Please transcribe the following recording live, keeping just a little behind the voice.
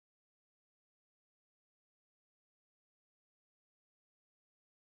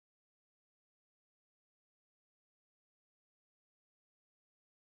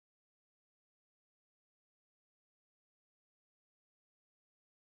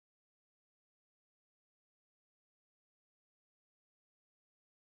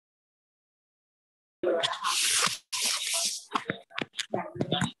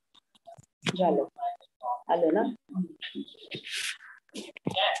झालं आलं ना.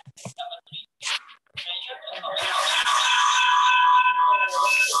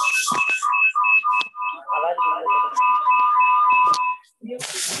 आवाज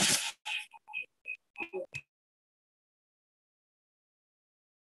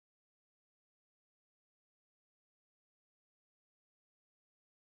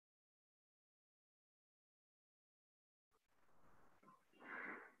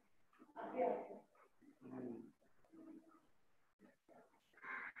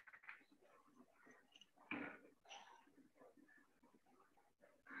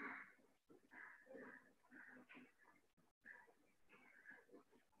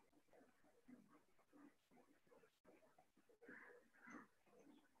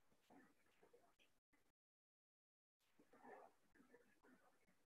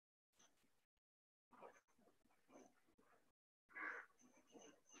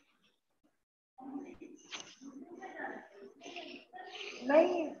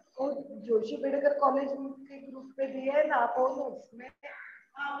नहीं, वो जोशी बेड़कर कॉलेज के ग्रुप पे दिया है ना, आप हो ना उसमें?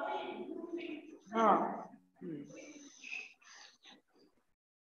 हाँ।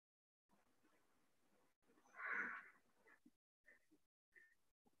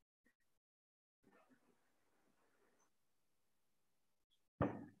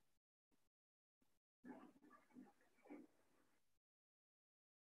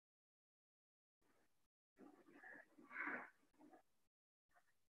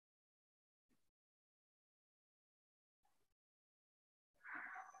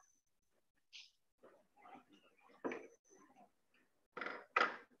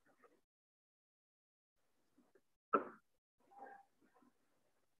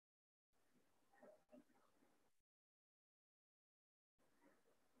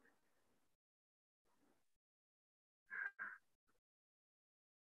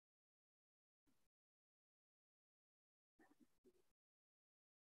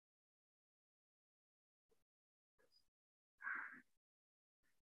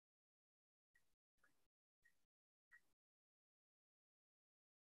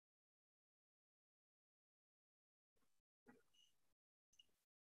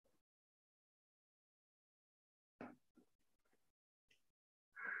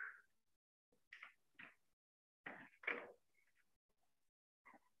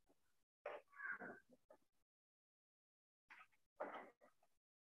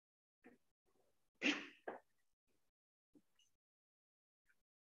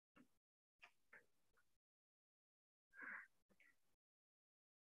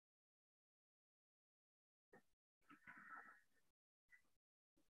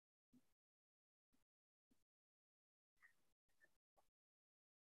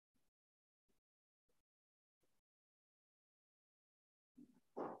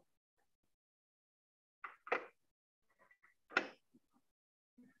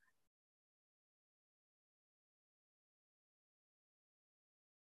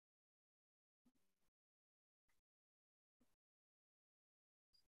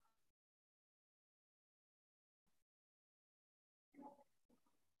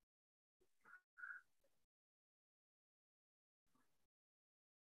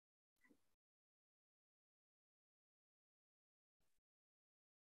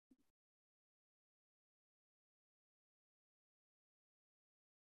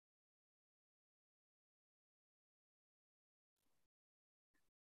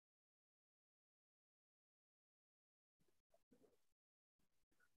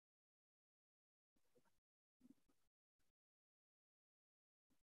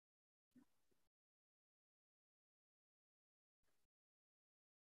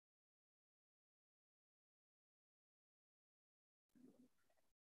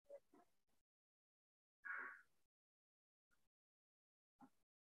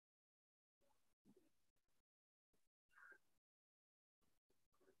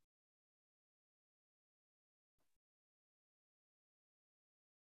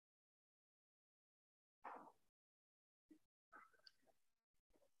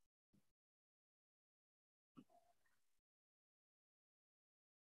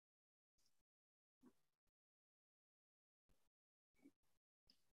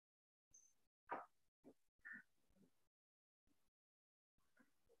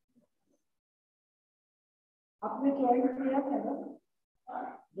 आपने ज्वाइन किया था ना?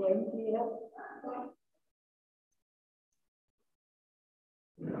 ज्वाइन किया?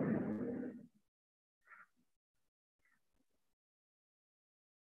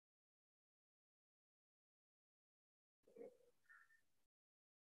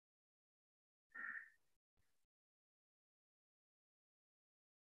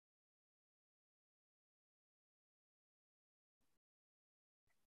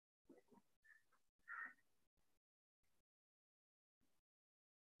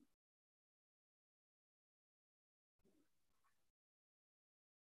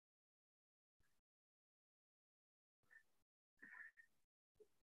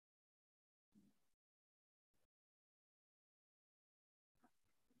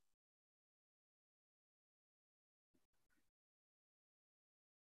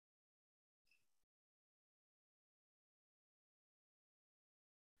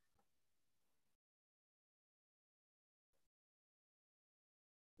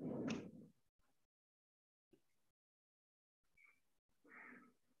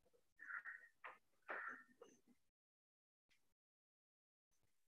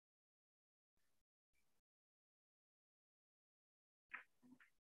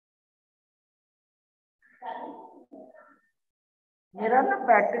 मेरा ना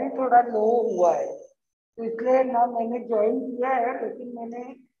बैटरी थोड़ा लो हुआ है, तो इसलिए ना मैंने ज्वाइन किया है, लेकिन मैंने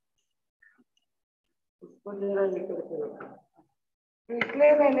उसको जरा ये करके रखा, तो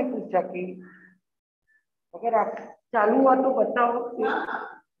इसलिए मैंने पूछा कि अगर आप चालू हुआ तो बताओ फिर।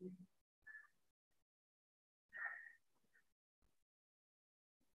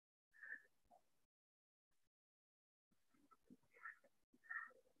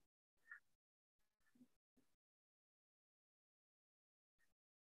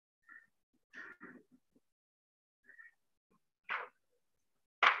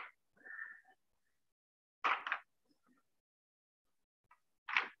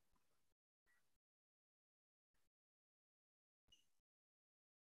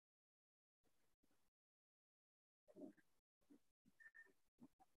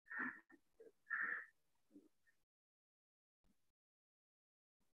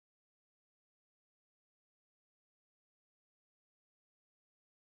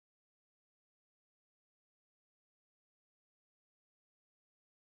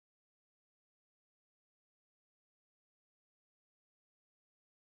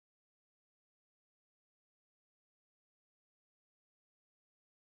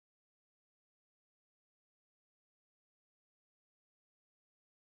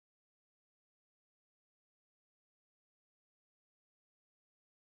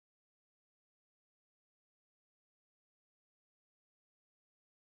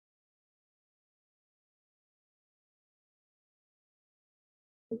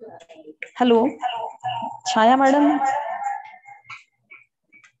 हॅलो छाया मॅडम,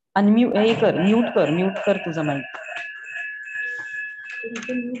 अनम्यू हे कर, म्यूट कर तुझा mike.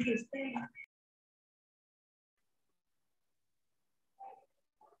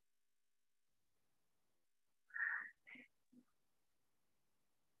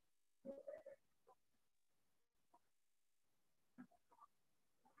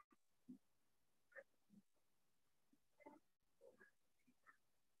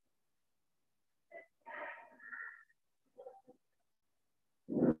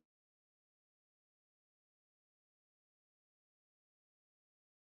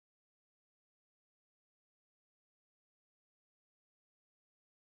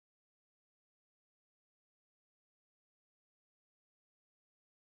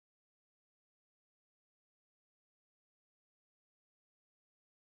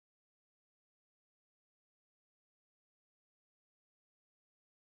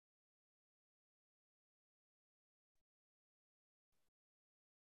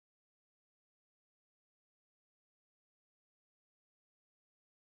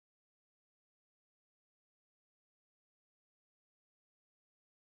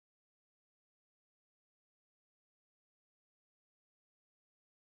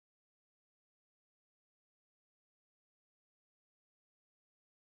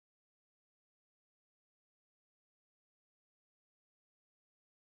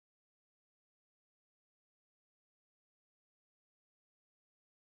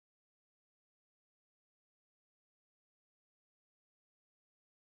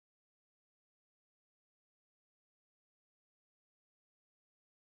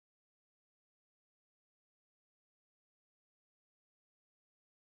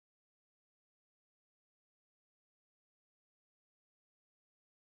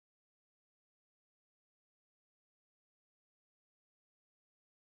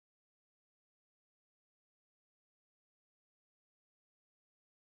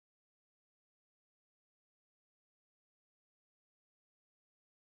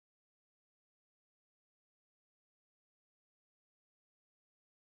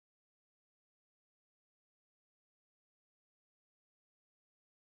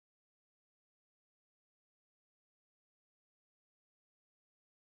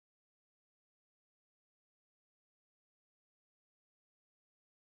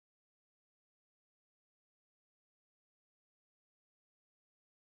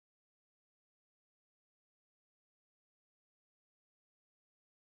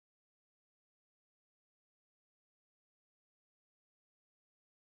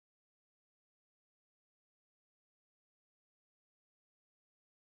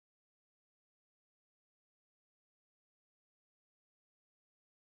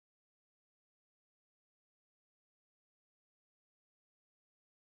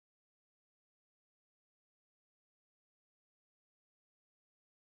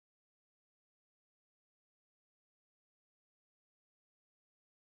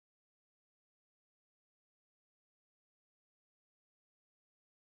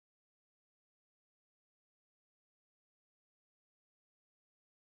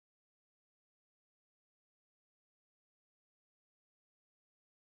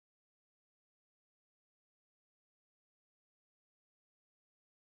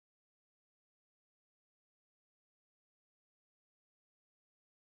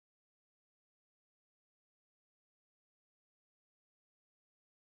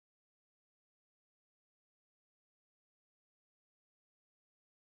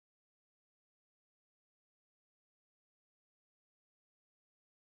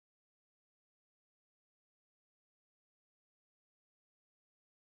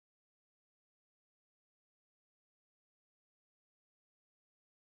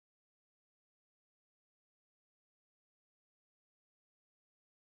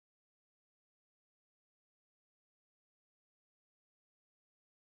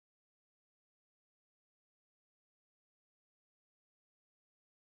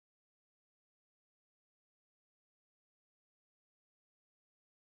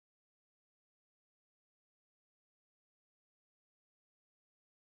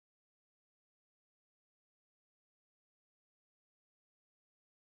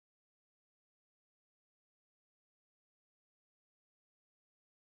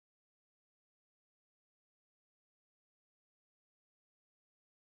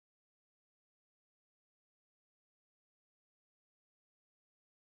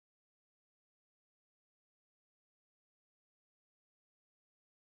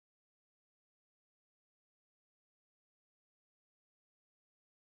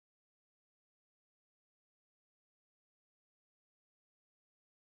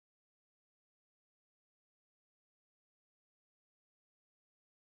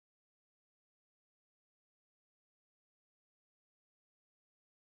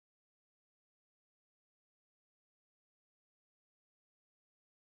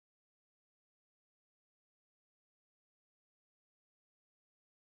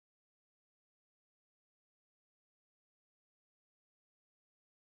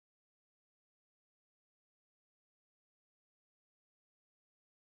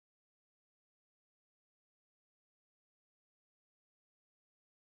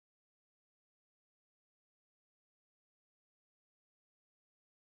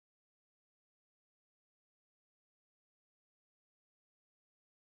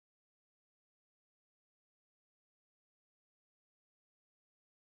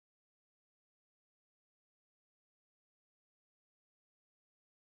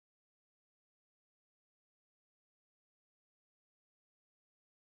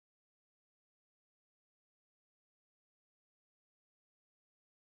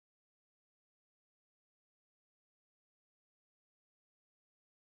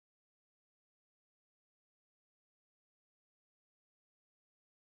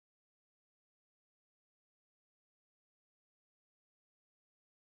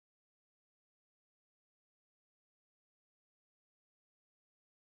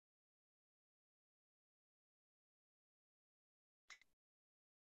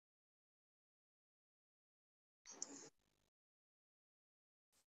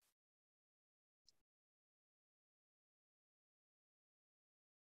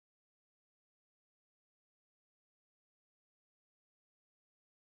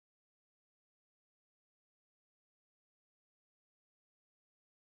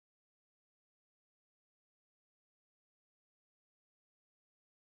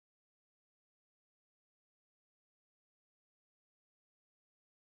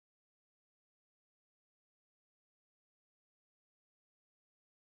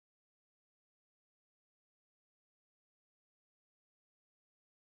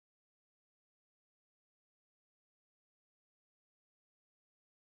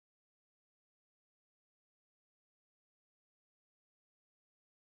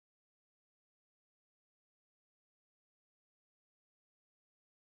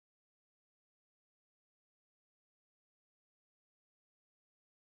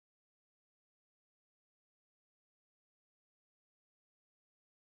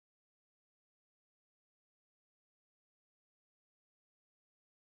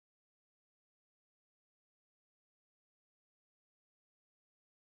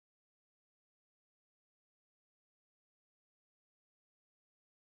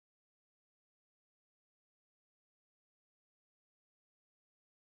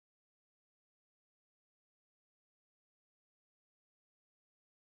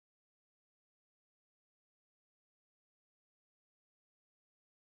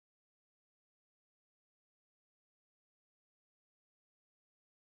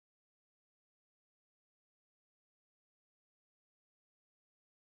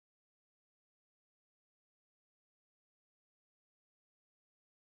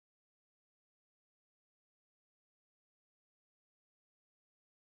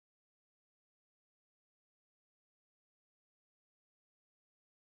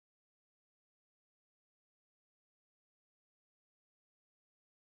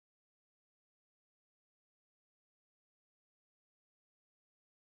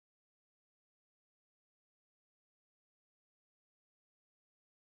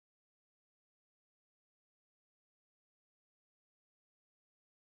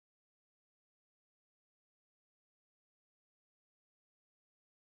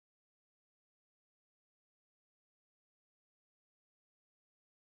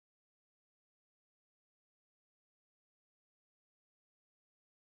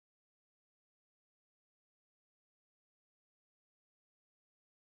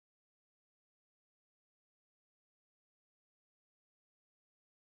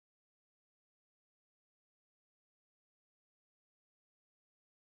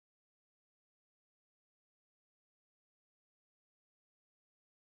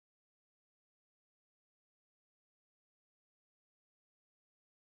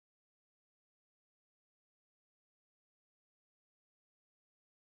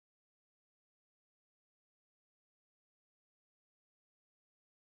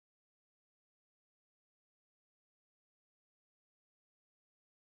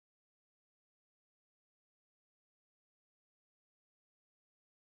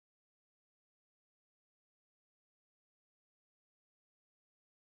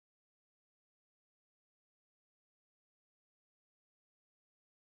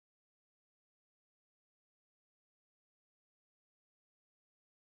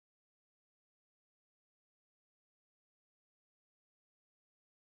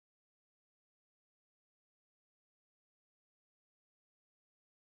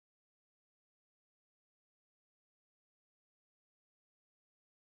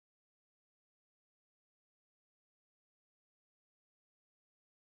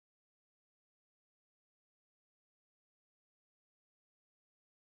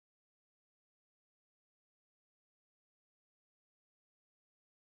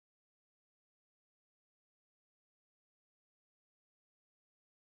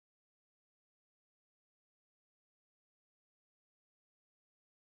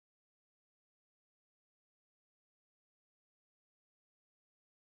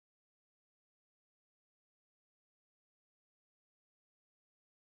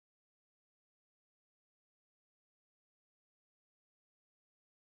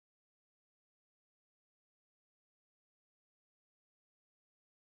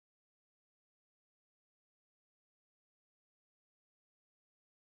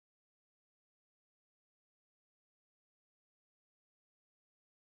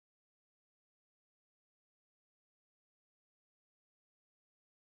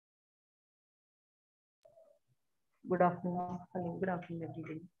 Good afternoon. Hello, good afternoon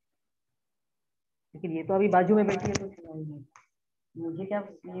everybody. लेकिन ये तो अभी बाजू में बैठी है तो सुनाई मुझे क्या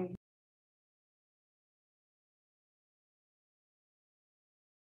ये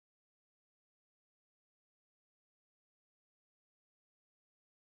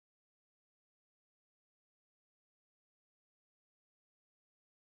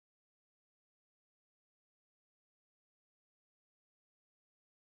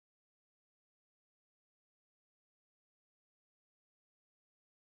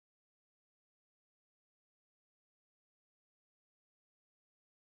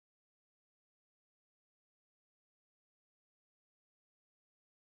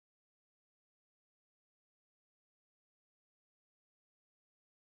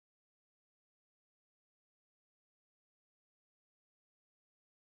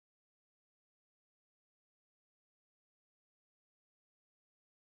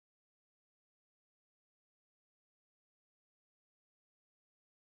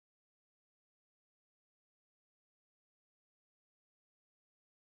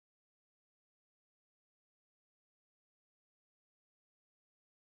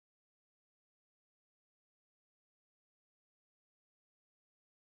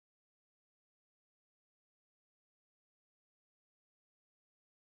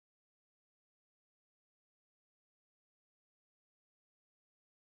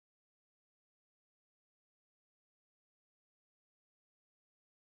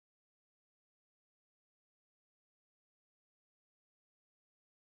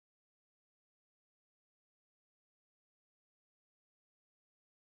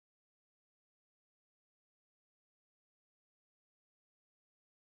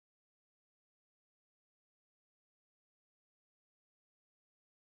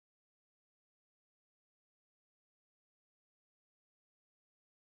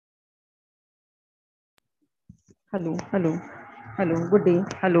hello hello hello good day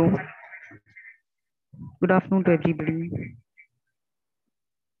hello good afternoon to everybody.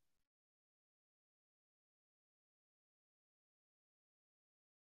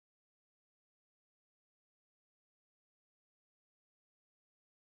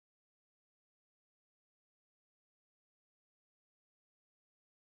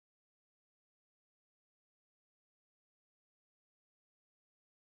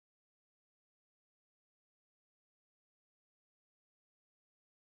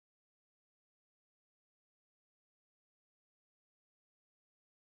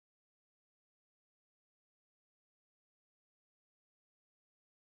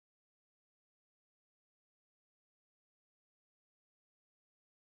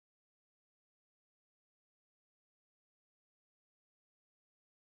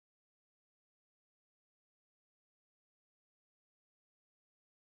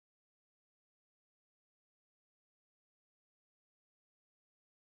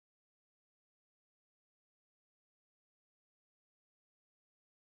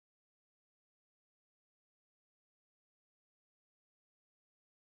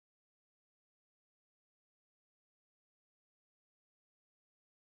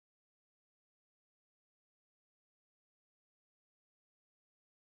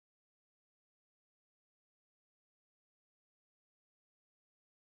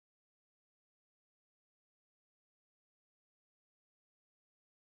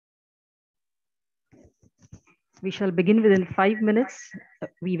 We shall begin within 5 minutes.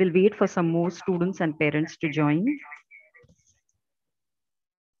 We will wait for some more students and parents to join.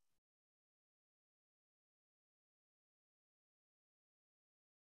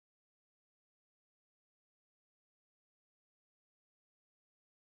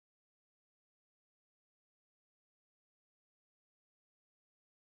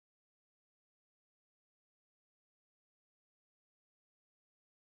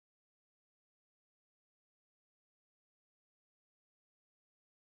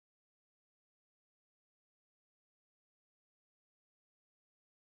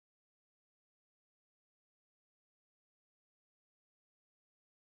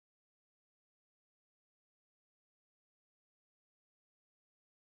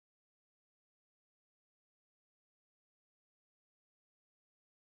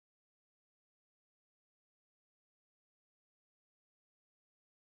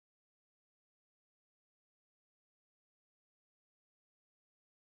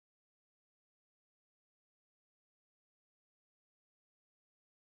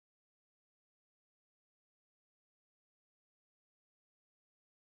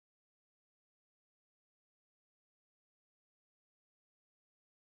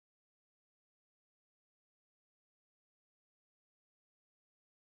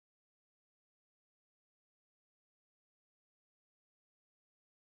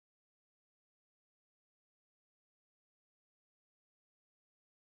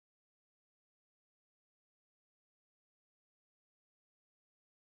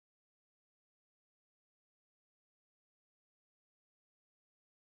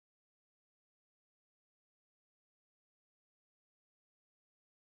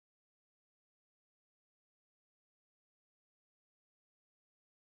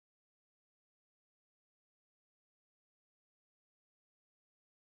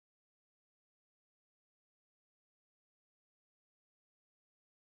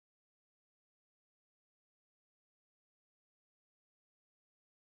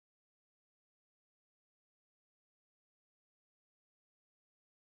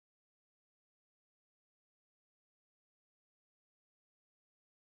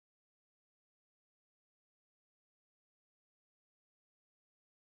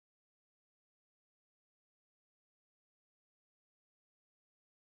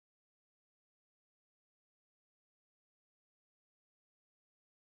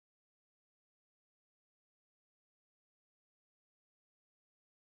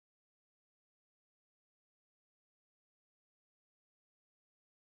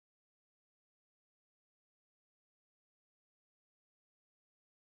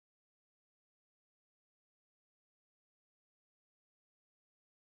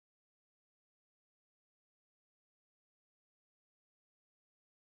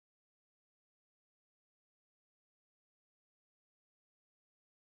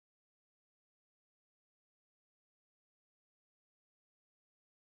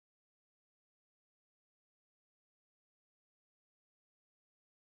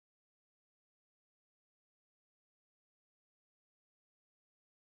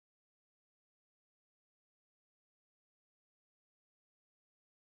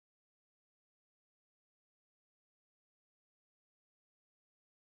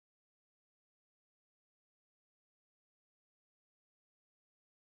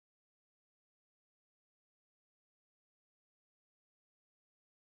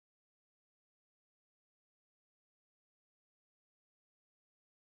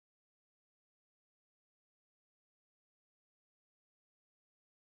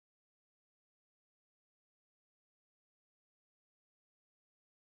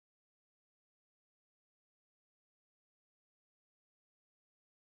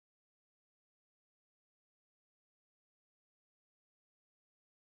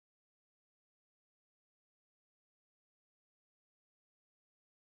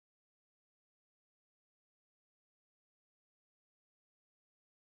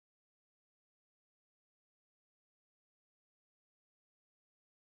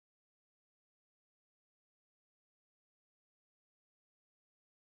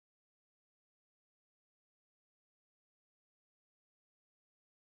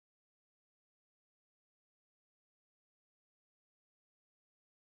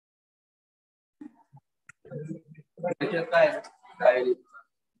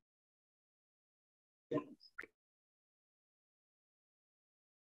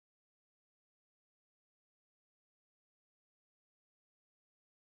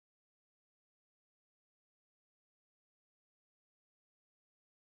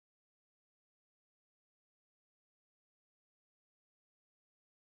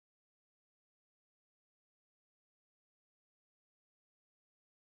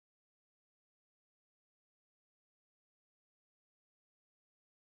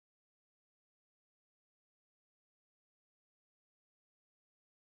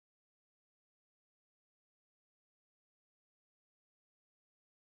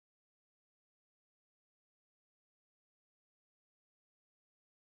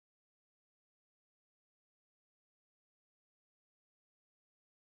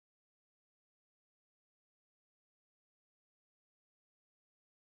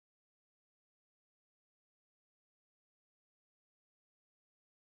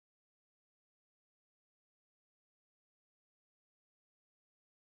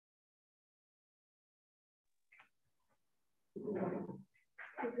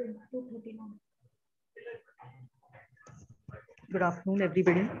 Good afternoon,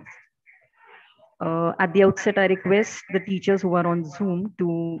 everybody. At the outset, I request the teachers who are on Zoom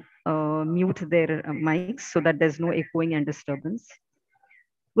to mute their mics so that there's no echoing and disturbance.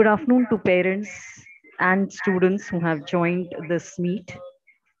 Good afternoon to parents and students who have joined this meet.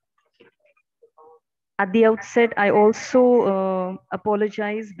 At the outset, I also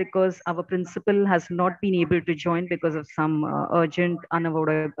apologize because our principal has not been able to join because of some urgent,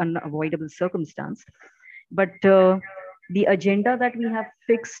 unavoidable circumstance. But the agenda that we have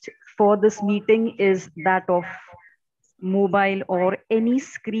fixed for this meeting is that of mobile or any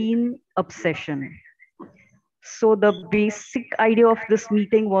screen obsession. So the basic idea of this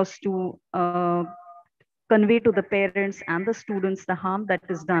meeting was to convey to the parents and the students the harm that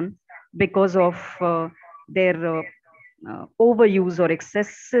is done because of their overuse or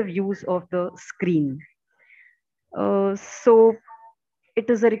excessive use of the screen. So it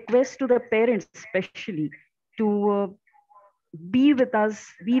is a request to the parents especially to be with us,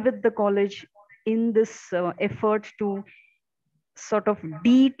 be with the college in this effort to sort of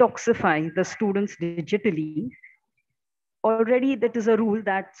detoxify the students digitally. Already that is a rule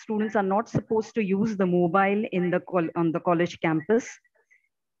that students are not supposed to use the mobile in the on the college campus.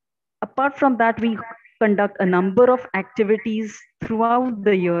 Apart from that, we conduct a number of activities throughout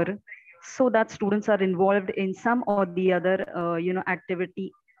the year so that students are involved in some or the other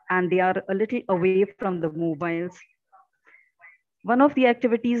activity, and they are a little away from the mobiles. One of the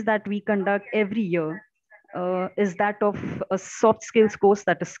activities that we conduct every year is that of a soft skills course,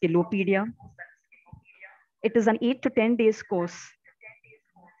 that is Skillopedia. It is an 8 to 10 days course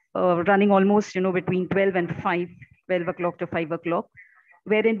running almost between 12 and 5, 12 o'clock to 5 o'clock,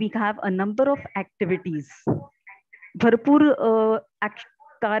 wherein we have a number of activities. भरपूर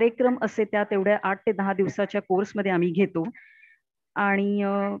कार्यक्रम असे त्या तेवढ्या 8 ते 10 दिवसाच्या कोर्समध्ये आम्ही घेतो आणि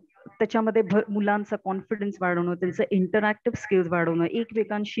त्याच्यामध्ये मुलांचा कॉन्फिडन्स वाढवणं, त्यांचं इंटरॅक्टिव्ह स्किल्स वाढवणं,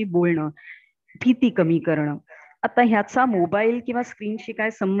 एकमेकांशी बोलणं, भीती कमी करणं. आता ह्याचा मोबाईल किंवा स्क्रीनशी काय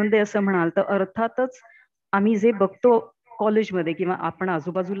संबंध आहे असं म्हणाल तर अर्थातच आम्ही जे बघतो कॉलेजमध्ये किंवा आपण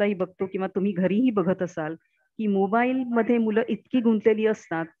आजूबाजूलाही बघतो किंवा तुम्ही घरीही बघत असाल की मोबाईलमध्ये मुलं इतकी गुंतलेली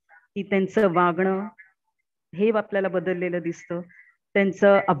असतात की त्यांचं वागणं हे आपल्याला बदललेलं दिसतं,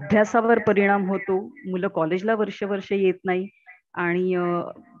 त्यांचं अभ्यासावर परिणाम होतो, मुलं कॉलेजला वर्ष येत नाही आणि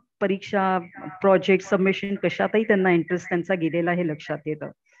परीक्षा, प्रोजेक्ट, सबमिशन कशातही त्यांना इंटरेस्ट त्यांचा गेलेला हे लक्षात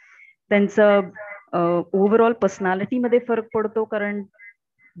येतं. त्यांचं ओव्हरऑल पर्सनॅलिटीमध्ये फरक पडतो, कारण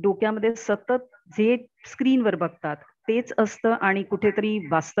डोक्यामध्ये सतत जे स्क्रीनवर बघतात तेच असतं आणि कुठेतरी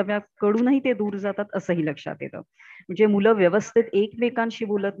वास्तव्याकडूनही ते दूर जातात असंही लक्षात येतं. म्हणजे मुलं व्यवस्थित एकमेकांशी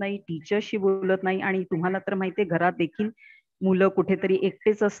बोलत नाही, टीचरशी बोलत नाही आणि तुम्हाला तर माहितीये घरात देखील मुलं कुठेतरी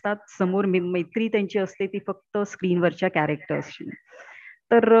एकटेच असतात, समोर मैत्री त्यांची असते ती फक्त स्क्रीनवरच्या कॅरेक्टर्सची.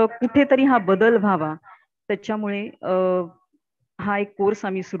 तर कुठेतरी हा बदल व्हावा त्याच्यामुळे हा एक कोर्स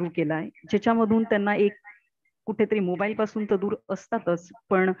आम्ही सुरू केलाय, ज्याच्यामधून त्यांना एक कुठेतरी मोबाईल पासून तर दूर असतातच,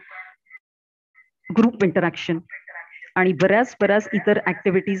 पण ग्रुप इंटरॅक्शन आणि बऱ्याच इतर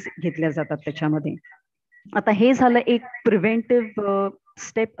ऍक्टिव्हिटीज घेतल्या जातात त्याच्यामध्ये. आता हे झालं एक प्रिव्हेंटिव्ह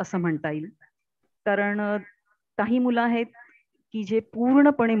स्टेप असं म्हणता येईल, कारण काही मुलं आहेत की जे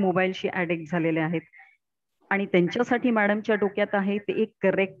पूर्णपणे मोबाईलशी ऍडिक्ट झालेले आहेत आणि त्यांच्यासाठी मॅडमच्या डोक्यात आहे ते एक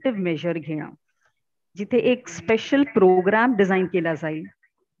करेक्टिव्ह मेजर घेणं, जिथे एक स्पेशल प्रोग्राम डिझाईन केला जाईल,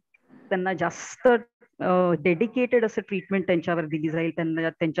 त्यांना जास्त डेडिकेटेड असं ट्रीटमेंट त्यांच्यावर दिली जाईल, त्यांना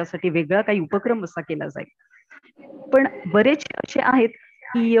त्यांच्यासाठी वेगळा काही उपक्रम असा केला जाईल. पण बरेच असे आहेत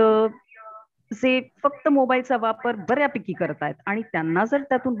की जे फक्त मोबाईलचा वापर बऱ्यापैकी करतायत आणि त्यांना जर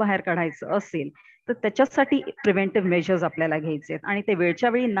त्यातून बाहेर काढायचं असेल तर त्याच्यासाठी प्रिव्हेंटिव्ह मेजर्स आपल्याला घ्यायचे आहेत आणि ते वेळच्या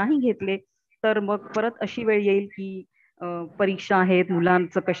वेळी नाही घेतले तर मग परत अशी वेळ येईल की परीक्षा आहेत,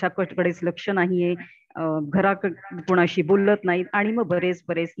 मुलांचं कशाकडेच लक्ष नाहीये, घराकडे कोणाशी बोलत नाहीत आणि मग बरेच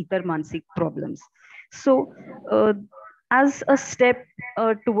बरेच इतर मानसिक problems. So as a step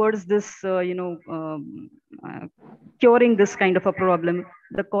towards this, curing this kind of a problem,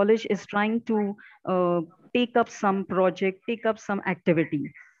 the college is trying to take up some project, take up some activity.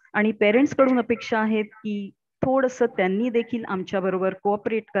 आणि पेरेंट्स कडून अपेक्षा आहेत की थोडंसं त्यांनी देखील आमच्या बरोबर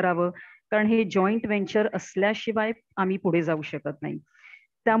कोऑपरेट करावं, कारण हे जॉईंट व्हेंचर असल्याशिवाय आम्ही पुढे जाऊ शकत नाही.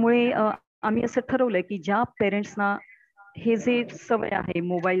 त्यामुळे आम्ही असं ठरवलंय की ज्या पेरेंट्सना हे जे सवय आहे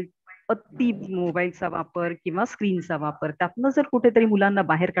मोबाईल, अति मोबाईलचा वापर किंवा स्क्रीनचा वापर, त्यातनं जर कुठेतरी मुलांना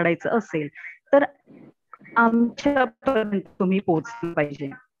बाहेर काढायचं असेल तर आमच्यापर्यंत तुम्ही पोहोचलं पाहिजे.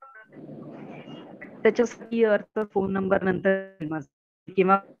 त्याच्यासाठी अर्थ फोन नंबर नंतर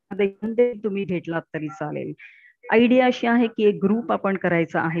किंवा तुम्ही भेटलात तरी चालेल. आयडिया अशी आहे की एक ग्रुप आपण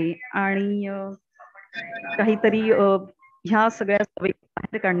करायचा आहे आणि काहीतरी ह्या सगळ्या सवयी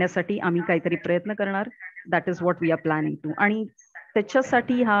बाहेर काढण्यासाठी आम्ही काहीतरी प्रयत्न करणार. That is what we are planning to. आणि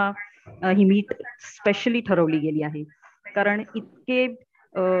त्याच्यासाठी ही मीट स्पेशली ठरवली गेली आहे, कारण इतके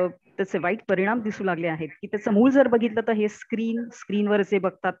त्याचे वाईट परिणाम दिसू लागले आहेत की त्याचं मूळ जर बघितलं तर हे स्क्रीनवर जे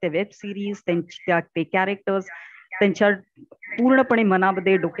बघतात ते वेब सिरीज, ते कॅरेक्टर्स त्यांच्या पूर्णपणे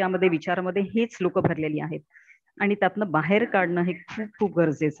मनामध्ये, डोक्यामध्ये, विचारामध्ये हेच लोक भरलेली आहेत आणि त्यातनं बाहेर काढणं हे खूप खूप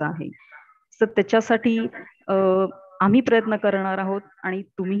गरजेचं आहे. तर त्याच्यासाठी आम्ही प्रयत्न करणार आहोत आणि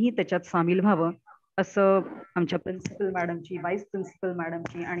तुम्हीही त्याच्यात सामील व्हावं असं आमच्या प्रिन्सिपल मॅडमची, व्हाईस प्रिन्सिपल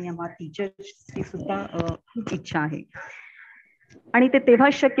मॅडमची आणि आम्हा टीचर्सची सुद्धा खूप इच्छा आहे. आणि ते तेव्हा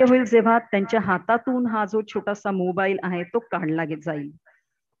शक्य होईल जेव्हा त्यांच्या हातातून हा जो छोटासा मोबाईल आहे तो काढला जाईल.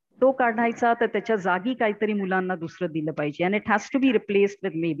 तो काढायचा तर त्याच्या जागी काहीतरी मुलांना दुसरं दिलं पाहिजे. And it has to be replaced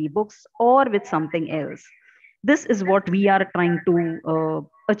with may be books or with something else. This is what we are trying to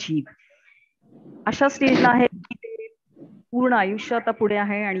achieve. अशा स्टेजला आहे की ते पूर्ण आयुष्य आता पुढे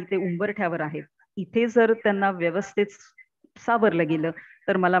आहे आणि ते उंबरठ्यावर आहेत. इथे जर त्यांना व्यवस्थित सावरलं गेलं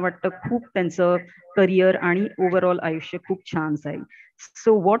तर मला वाटतं खूप त्यांचं करिअर आणि ओव्हरऑल आयुष्य खूप छान जाईल.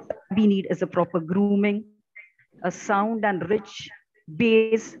 So what we need is a proper grooming, a sound and rich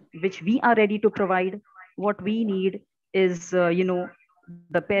base which we are ready to provide. What we need is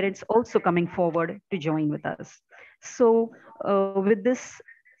the parents also coming forward to join with us. So with this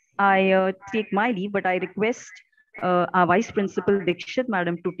I take my leave, but I request our vice principal Dikshit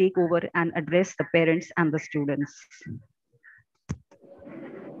madam to take over and address the parents and the students.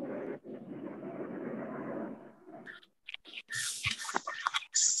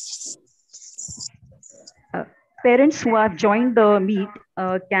 Parents who have joined the meet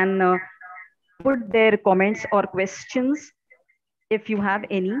can put their comments or questions if you have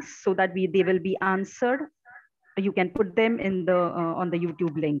any, so that they will be answered. You can put them in the on the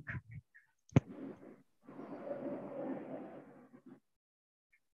YouTube link.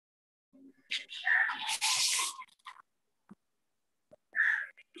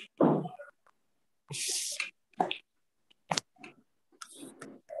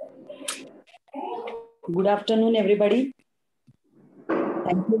 Good afternoon, everybody.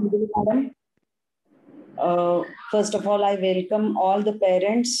 Thank you, madam. First of all, I welcome all the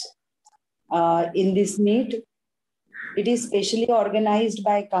parents in this meet. It is specially organized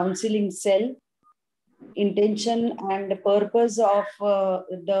by Counseling Cell. Intention and purpose of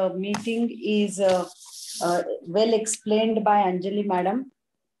the meeting is well explained by Anjali madam.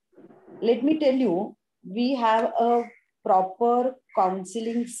 Let me tell you, we have a proper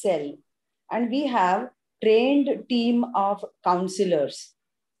counseling cell and we have trained team of counselors.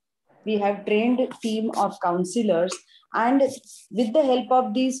 We have trained team of counselors, and with the help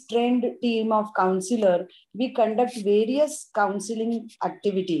of this trained team of counselor, we conduct various counseling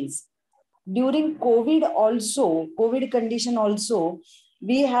activities. During COVID condition also,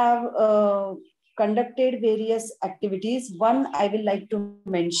 we have conducted various activities. One I will like to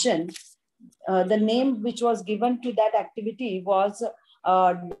mention, the name which was given to that activity was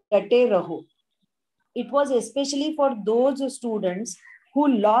Date Raho. It was especially for those students who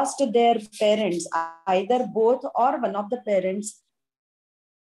lost their parents, either both or one of the parents,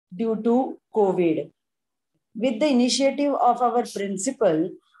 due to COVID. With the initiative of our principal,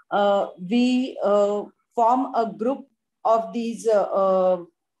 we form a group of these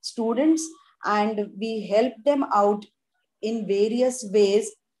students and we help them out in various ways,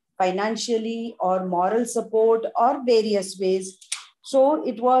 financially or moral support or various ways. So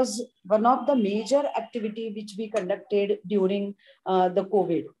it was one of the major activity which we conducted during the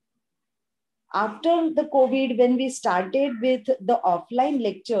COVID. After the COVID, when we started with the offline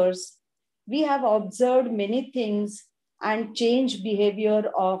lectures, we have observed many things and changed behavior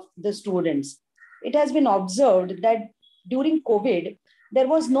of the students. It has been observed that during COVID, there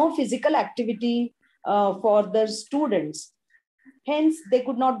was no physical activity for the students. Hence, they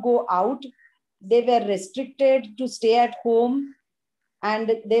could not go out. They were restricted to stay at home,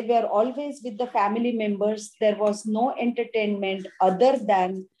 and they were always with the family members. There was no entertainment other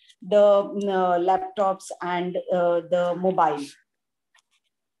than the laptops and the mobile.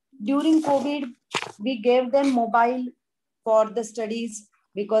 During COVID, we gave them mobile for the studies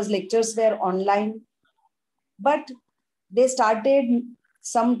because lectures were online. But they started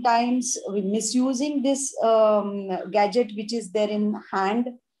sometimes misusing this gadget which is there in hand,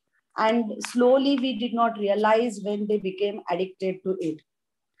 and slowly we did not realize when they became addicted to it.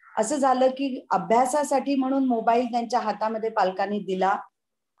 असं झालं की अभ्यासासाठी म्हणून mobile त्यांच्या हातामध्ये पालकांनी दिला,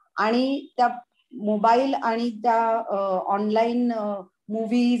 आणि त्या मोबाईल आणि त्या ऑनलाईन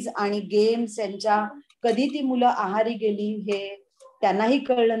मूवीज आणि गेम्स यांच्या कधी ती मुलं आहारी गेली हे त्यांनाही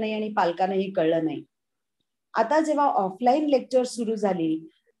कळलं नाही आणि पालकांनाही कळलं नाही. आता जेव्हा ऑफलाईन लेक्चर सुरू झाली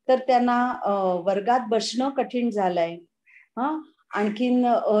तर त्यांना वर्गात बसणं कठीण झालंय. आणखीन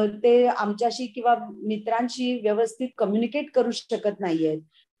ते आमच्याशी किंवा मित्रांशी व्यवस्थित कम्युनिकेट करू शकत नाहीयेत.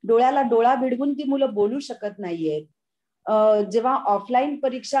 डोळ्याला डोळा भिडवून ती मुलं बोलू शकत नाहीयेत. जेव्हा ऑफलाईन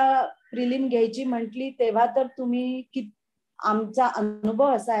परीक्षा प्रिलिम घ्यायची म्हटली तेव्हा तर तुम्ही की आमचा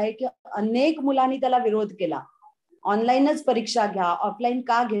अनुभव असा आहे की अनेक मुलांनी त्याला विरोध केला. ऑनलाईनच परीक्षा घ्या, ऑफलाईन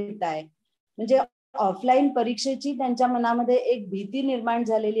का घेताय. म्हणजे ऑफलाईन परीक्षेची त्यांच्या मनामध्ये एक भीती निर्माण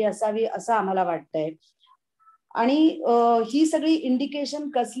झालेली असावी असं आम्हाला वाटतंय. आणि ही सगळी इंडिकेशन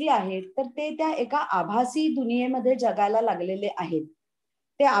कसली आहेत तर ते त्या एका आभासी दुनियेमध्ये जगायला लागलेले आहेत.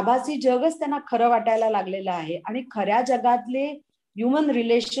 ते आभासी जगच त्यांना खरं वाटायला लागलेलं आहे आणि खऱ्या जगातले ह्युमन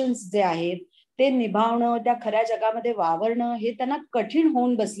रिलेशन्स जे आहेत ते निभावणं, त्या खऱ्या जगामध्ये वावरणं हे त्यांना कठीण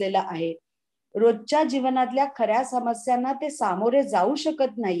होऊन बसलेलं आहे. रोजच्या जीवनातल्या खऱ्या समस्यांना ते सामोरे जाऊ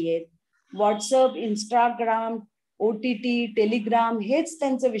शकत नाहीयेत. व्हॉट्सअप, इंस्टाग्राम, OTT, टेलिग्राम हेच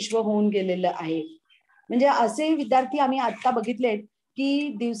त्यांचं विश्व होऊन गेलेलं आहे. म्हणजे असे विद्यार्थी आम्ही आता बघितलेत की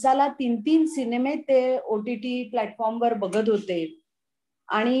दिवसाला 3-3 सिनेमे ते OTT प्लॅटफॉर्मवर बघत होते.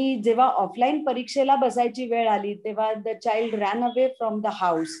 आणि जेव्हा ऑफलाईन परीक्षेला बसायची वेळ आली तेव्हा the child ran away from the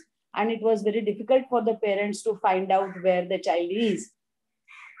house and it was very difficult for the parents to find out wear the child is.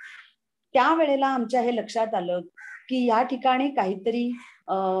 त्यावेळेला आमच्या हे लक्षात आलं की या ठिकाणी काहीतरी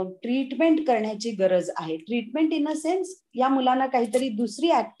ट्रीटमेंट करण्याची गरज आहे. ट्रीटमेंट इन अ सेन्स या मुलांना काहीतरी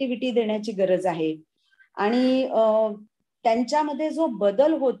दुसरी ऍक्टिव्हिटी देण्याची गरज आहे. आणि त्यांच्यामध्ये जो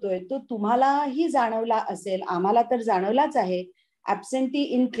बदल होतोय तो तुम्हालाही जाणवला असेल, आम्हाला तर जाणवलाच आहे. ऍब्सेंटी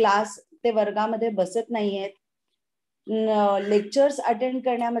इन क्लास, ते वर्गामध्ये बसत नाहीयेत. लेक्चर्स अटेंड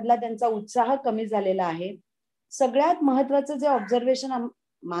करण्यामधला त्यांचा उत्साह कमी झालेला आहे. सगळ्यात महत्वाचं जे ऑब्झर्वेशन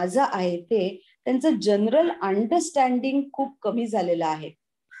माझं आहे ते त्यांचं जनरल अंडरस्टँडिंग खूप कमी झालेलं आहे.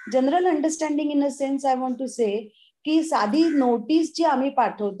 General understanding in a sense I want to से की साधी नोटीस जी आम्ही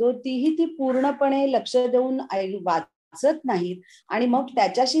पाठवतो तीही ती पूर्णपणे लक्ष देऊन वाचत नाहीत आणि मग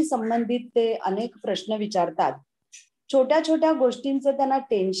त्याच्याशी संबंधित ते अनेक प्रश्न विचारतात. छोट्या छोट्या गोष्टींचं त्यांना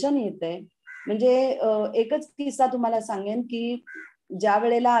टेन्शन येतंय. म्हणजे एकच किस्सा तुम्हाला सांगेन की ज्या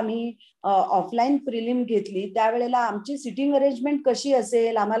वेळेला आम्ही ऑफलाईन प्रिलिम घेतली त्यावेळेला आमची सिटिंग अरेंजमेंट कशी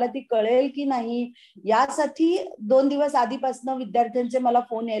असेल, आम्हाला ती कळेल की नाही, यासाठी 2 दिवस आधीपासून विद्यार्थ्यांचे मला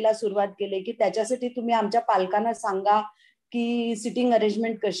फोन यायला सुरुवात केली की त्याच्यासाठी तुम्ही आमच्या पालकांना सांगा की सिटिंग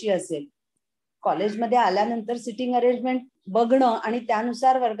अरेंजमेंट कशी असेल. कॉलेजमध्ये आल्यानंतर सिटिंग अरेंजमेंट बघणं आणि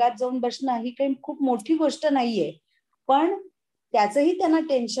त्यानुसार वर्गात जाऊन बसणं ही काही खूप मोठी गोष्ट नाहीये, पण त्याचंही त्यांना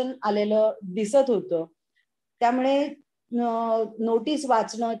टेन्शन आलेलं दिसत होतं. त्यामुळे नोटीस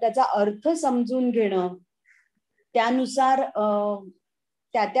वाचणं, त्याचा अर्थ समजून घेणं, त्यानुसार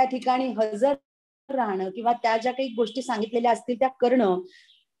त्या ठिकाणी हजर राहणं किंवा त्या ज्या काही गोष्टी सांगितलेल्या असतील त्या करणं,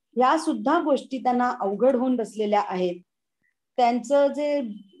 ह्या सुद्धा गोष्टी त्यांना अवघड होऊन बसलेल्या आहेत. त्यांचं जे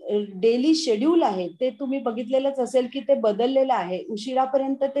डेली शेड्यूल आहे ते तुम्ही बघितलेलंच असेल की ते बदललेलं आहे.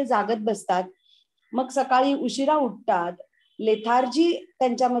 उशिरापर्यंत ते जागत बसतात, मग सकाळी उशिरा उठतात. लेथार्जी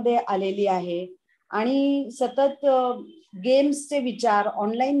त्यांच्यामध्ये आलेली आहे आणि सतत गेम्सचे विचार,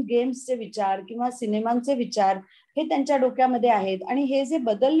 ऑनलाईन गेम्सचे विचार किंवा सिनेमांचे विचार हे त्यांच्या डोक्यामध्ये आहेत. आणि हे जे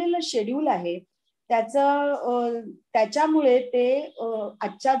बदललेलं शेड्यूल आहे त्याच्यामुळे ते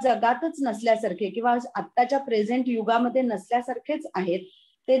आजच्या जगातच नसल्यासारखे किंवा आत्ताच्या प्रेझेंट युगामध्ये नसल्यासारखेच आहेत.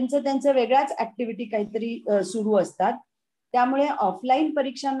 त्यांचं वेगळ्याच ऍक्टिव्हिटी काहीतरी सुरू असतात. त्यामुळे ऑफलाईन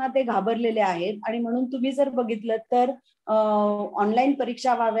परीक्षांना ते घाबरलेले आहेत. आणि म्हणून तुम्ही जर बघितलं तर ऑनलाईन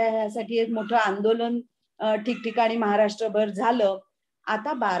परीक्षा व्हाव्या यासाठी एक मोठं आंदोलन ठिकठिकाणी महाराष्ट्रभर झालं.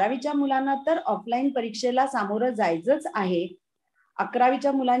 आता 12वीच्या मुलांना तर ऑफलाईन परीक्षेला सामोरं जायचंच आहे.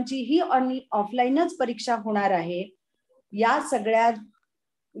 11वीच्या मुलांची ही ऑफलाईनच परीक्षा होणार आहे. या सगळ्या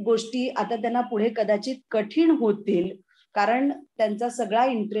गोष्टी आता त्यांना पुढे कदाचित कठीण होतील, कारण त्यांचा सगळा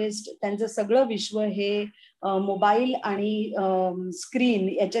इंटरेस्ट, त्यांचं सगळं विश्व हे मोबाईल आणि स्क्रीन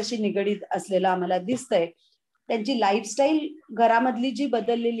याच्याशी निगडीत असलेलं आम्हाला दिसतंय. त्यांची लाईफस्टाईल घरामधली जी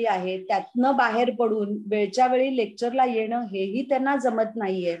बदललेली आहे त्यातनं बाहेर पडून वेळच्या वेळी लेक्चरला येणं हेही त्यांना जमत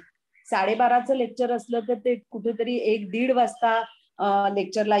नाहीये. 12:30चं लेक्चर असलं तर ते कुठेतरी 1-1:30 वाजता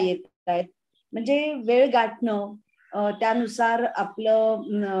लेक्चरला येत आहेत. म्हणजे वेळ गाठणं, त्यानुसार आपलं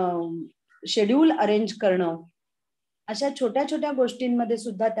शेड्यूल अरेंज करणं, अशा छोट्या छोट्या गोष्टींमध्ये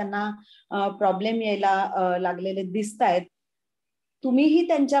सुद्धा त्यांना प्रॉब्लेम यायला लागलेले दिसत आहेत. तुम्हीही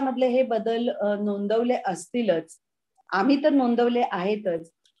त्यांच्यामधले हे बदल नोंदवले असतीलच, आम्ही तर नोंदवले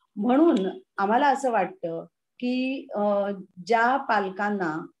आहेतच. म्हणून आम्हाला असं वाटतं की ज्या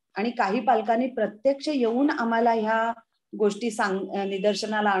पालकांना आणि काही पालकांनी प्रत्यक्ष येऊन आम्हाला ह्या गोष्टी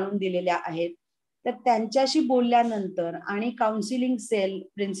निदर्शनाला आणून दिलेल्या आहेत, तर त्यांच्याशी बोलल्यानंतर आणि काउन्सिलिंग सेल,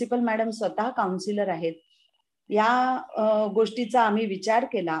 प्रिन्सिपल मॅडम स्वतः काउन्सिलर आहेत, या गोष्टीचा आम्ही विचार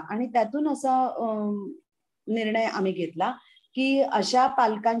केला आणि त्यातून असा निर्णय आम्ही घेतला की अशा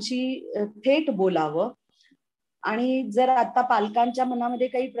पालकांशी थेट बोलावं. आणि जर आता पालकांच्या मनामध्ये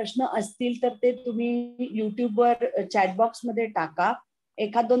काही प्रश्न असतील तर ते तुम्ही युट्यूबवर चॅटबॉक्स मध्ये टाका.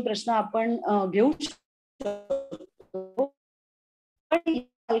 1-2 प्रश्न आपण घेऊ शकतो.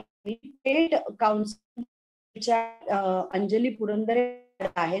 थेट काउन्सिलच्या अंजली पुरंदरे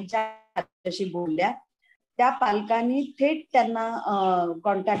आहेत ज्या बोलल्या, त्या पालकांनी थेट त्यांना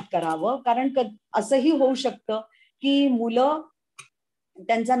कॉन्टॅक्ट करावं. कारण असंही होऊ शकतं की मुलं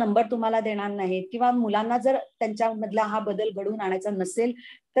त्यांचा नंबर तुम्हाला देणार नाहीत किंवा मुलांना जर त्यांच्यामधला हा बदल घडवून आणायचा नसेल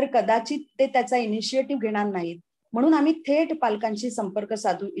तर कदाचित ते त्याचा इनिशिएटिव्ह घेणार नाहीत. म्हणून आम्ही थेट पालकांशी संपर्क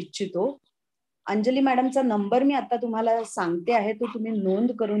साधू इच्छितो. अंजली मॅडमचा नंबर मी आता तुम्हाला सांगते आहे, तो तुम्ही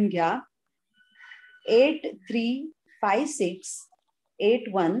नोंद करून घ्या.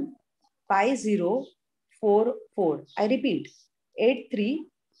 8356815044. I repeat,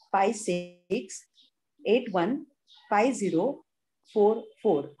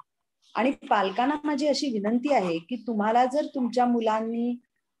 8356815044. आणि पालकांना माझी अशी विनंती आहे की तुम्हाला जर तुमच्या मुलांनी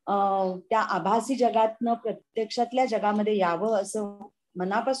त्या आभासी जगातनं प्रत्यक्षातल्या जगामध्ये यावं असं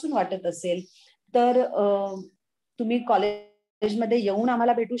मनापासून वाटत असेल तर तुम्ही कॉलेजमध्ये येऊन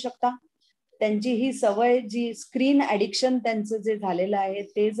आम्हाला भेटू शकता. त्यांची ही सवय, जी स्क्रीन ऍडिक्शन त्यांचं जे झालेलं आहे,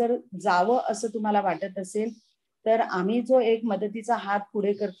 ते जर जावं असं तुम्हाला वाटत असेल तर आम्ही जो एक मदतीचा हात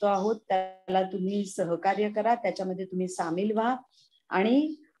पुढे करतो आहोत त्याला तुम्ही सहकार्य करा, त्याच्यामध्ये तुम्ही सामील व्हा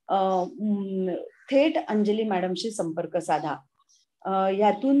आणि थेट अंजली मॅडमशी संपर्क साधा.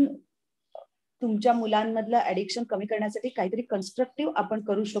 यातून तुमच्या मुलांमधलं ऍडिक्शन कमी करण्यासाठी काहीतरी कन्स्ट्रक्टिव्ह आपण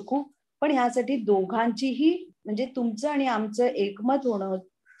करू शकू. पण ह्यासाठी दोघांचीही, म्हणजे तुमचं आणि आमचं एकमत होणं,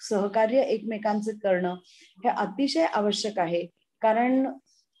 सहकार्य एकमेकांचं करणं हे अतिशय आवश्यक आहे. कारण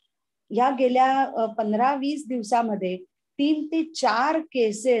या गेल्या 15-20 दिवसामध्ये 3 ते 4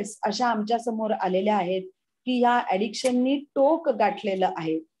 केसेस अशा आमच्या समोर आलेल्या आहेत की या ऍडिक्शननी टोक गाठलेलं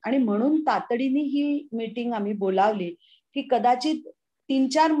आहे. आणि म्हणून तातडीने ही मीटिंग आम्ही बोलावली की कदाचित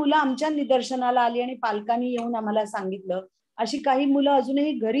 3-4 मुलं आमच्या निदर्शनाला आली आणि पालकांनी येऊन आम्हाला सांगितलं, अशी काही मुलं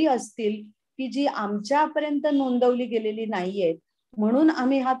अजूनही घरी असतील की जी आमच्यापर्यंत नोंदवली गेलेली नाहीयेत. म्हणून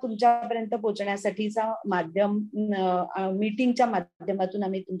आम्ही हा तुमच्यापर्यंत पोहोचण्यासाठीचा माध्यम, मीटिंगच्या माध्यमातून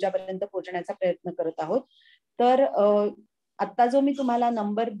आम्ही तुमच्यापर्यंत पोहोचण्याचा प्रयत्न करत आहोत. तर आता जो मी तुम्हाला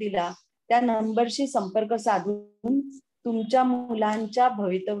नंबर दिला त्या नंबरशी संपर्क साधून तुमच्या मुलांच्या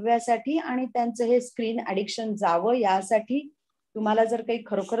भवितव्यासाठी आणि त्यांचं हे स्क्रीन ऍडिक्शन जावं यासाठी तुम्हाला जर काही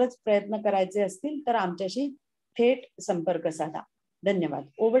खरोखरच प्रयत्न करायचे असतील तर आमच्याशी थेट संपर्क साधा. धन्यवाद.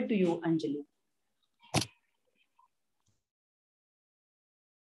 Over to you Anjali.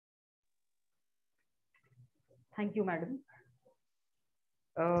 Thank you, madam.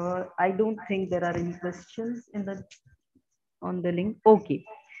 I don't think there are any questions on the link. Okay.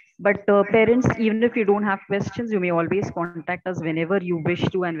 But parents, even if you don't have questions, you may always contact us whenever you wish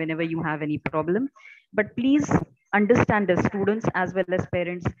to and whenever you have any problem. But please understand, as students as well as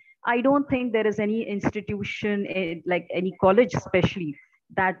parents, I don't think there is any institution, like any college especially,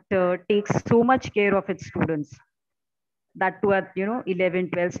 that takes so much care of its students. That to at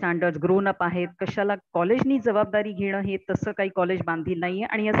 11-12 standard grown up आहेत. कशाला कॉलेजनी जबाबदारी घेणं हे तसं काही college बांधील नाहीये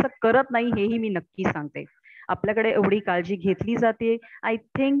आणि असं करत नाही हेही मी नक्की सांगते. आपल्याकडे एवढी काळजी घेतली जाते. I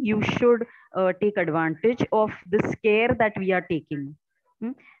think you should take advantage of this care that we are taking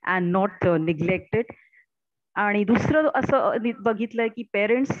and not neglected. आणि दुसरं असं बघितलंय की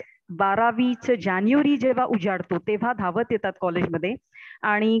पेरेंट्स 12वीचं जानेवारी जेव्हा उजाडतो तेव्हा धावत येतात कॉलेजमध्ये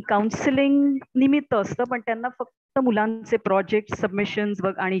आणि काउन्सिलिंग निमित्त असतं, पण त्यांना फक्त मुलांचे प्रोजेक्ट सबमिशन्स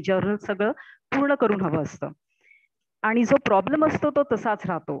आणि जर्नल सगळं पूर्ण करून हवं असतं. आणि जो प्रॉब्लेम असतो तो तसाच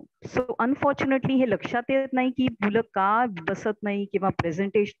राहतो. सो अनफॉर्च्युनेटली हे लक्षात येत नाही की मुलं का बसत नाही किंवा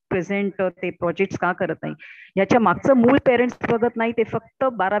प्रेझेंट ते प्रोजेक्ट का करत नाही. याच्या मागचं मूळ पेरेंट्स बघत नाही, ते फक्त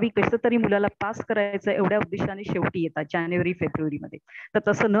 12वी कसं तरी मुलाला पास करायचं एवढ्या उद्देशाने शेवटी येतात जानेवारी फेब्रुवारीमध्ये. तर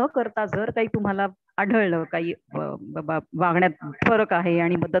तसं न करता जर काही तुम्हाला आढळलं काही वागण्यात फरक आहे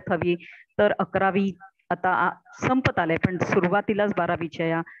आणि मदत हवी, तर 11वी आता संपत आलंय, पण सुरुवातीलाच 12वीच्या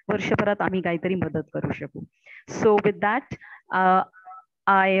या वर्षभरात आम्ही काहीतरी मदत करू शकू. So with that,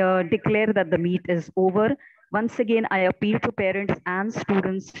 I declare that the meet is over. Once again, I appeal to parents and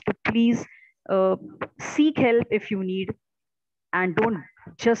students to please seek help if you need, and don't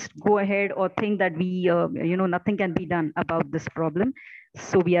just go ahead or think that nothing can be done about this problem.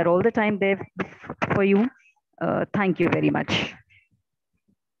 So we are all the time there for you. Thank you very much.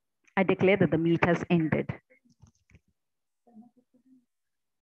 I declare that the meet has ended.